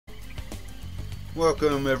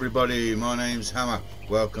Welcome everybody, my name's Hammer.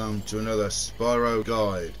 Welcome to another Spyro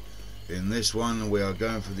guide. In this one we are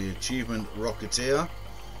going for the achievement Rocketeer.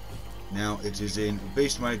 Now it is in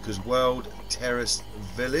Beastmaker's World Terrace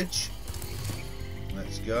Village.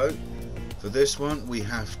 Let's go. For this one we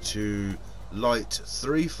have to light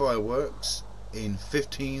 3 fireworks in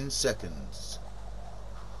 15 seconds.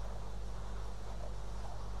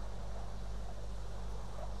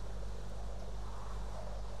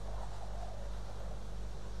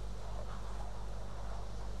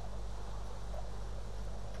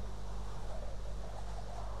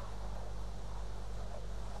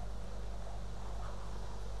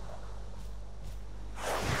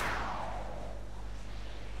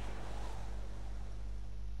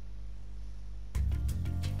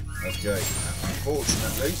 Okay,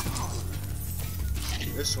 unfortunately,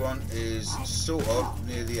 this one is sort of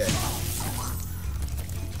near the end.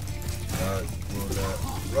 So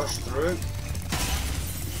we'll rush through.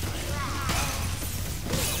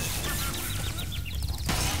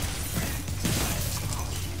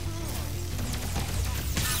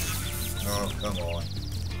 Oh, come on.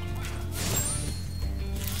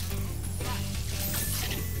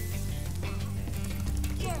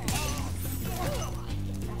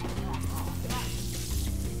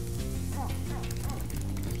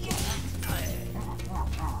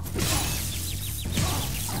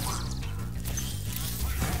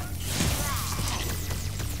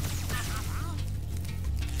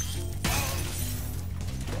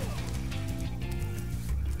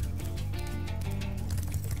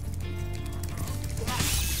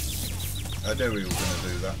 I knew we were going to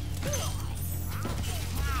do that.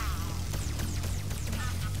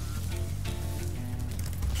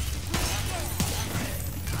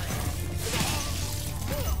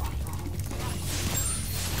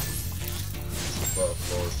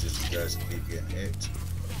 Butterflies just in case I keep getting hit.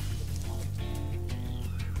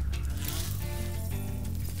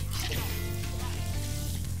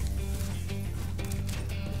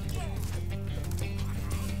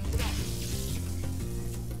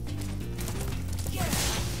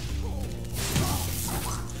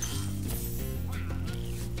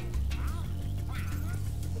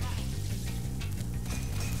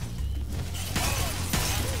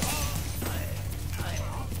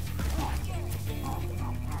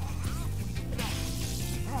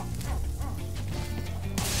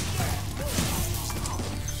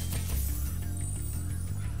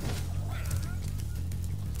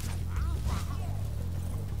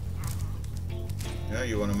 Now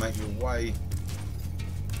you want to make your way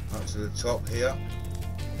up to the top here,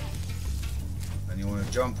 and you want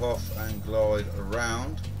to jump off and glide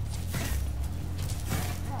around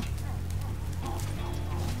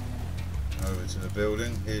over to the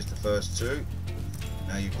building. Here's the first 2.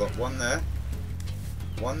 Now you've got one there,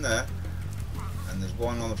 and there's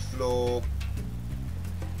one on the floor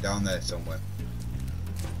down there somewhere.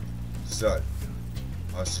 So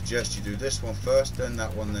I suggest you do this one first, then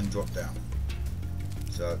that one, then drop down.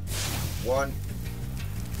 So 1,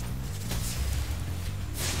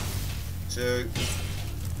 2,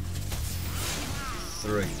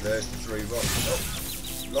 3. There's the 3 rocks.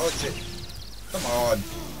 Oh, light it. Come on.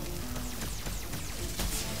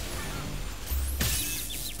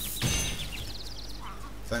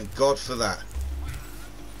 Thank God for that.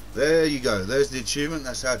 There you go. There's the achievement.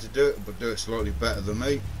 That's how to do it, but do it slightly better than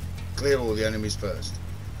me. Clear all the enemies first.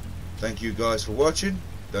 Thank you guys for watching.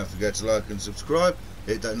 Don't forget to like and subscribe.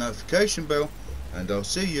 Hit that notification bell, and I'll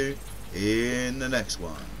see you in the next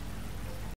one.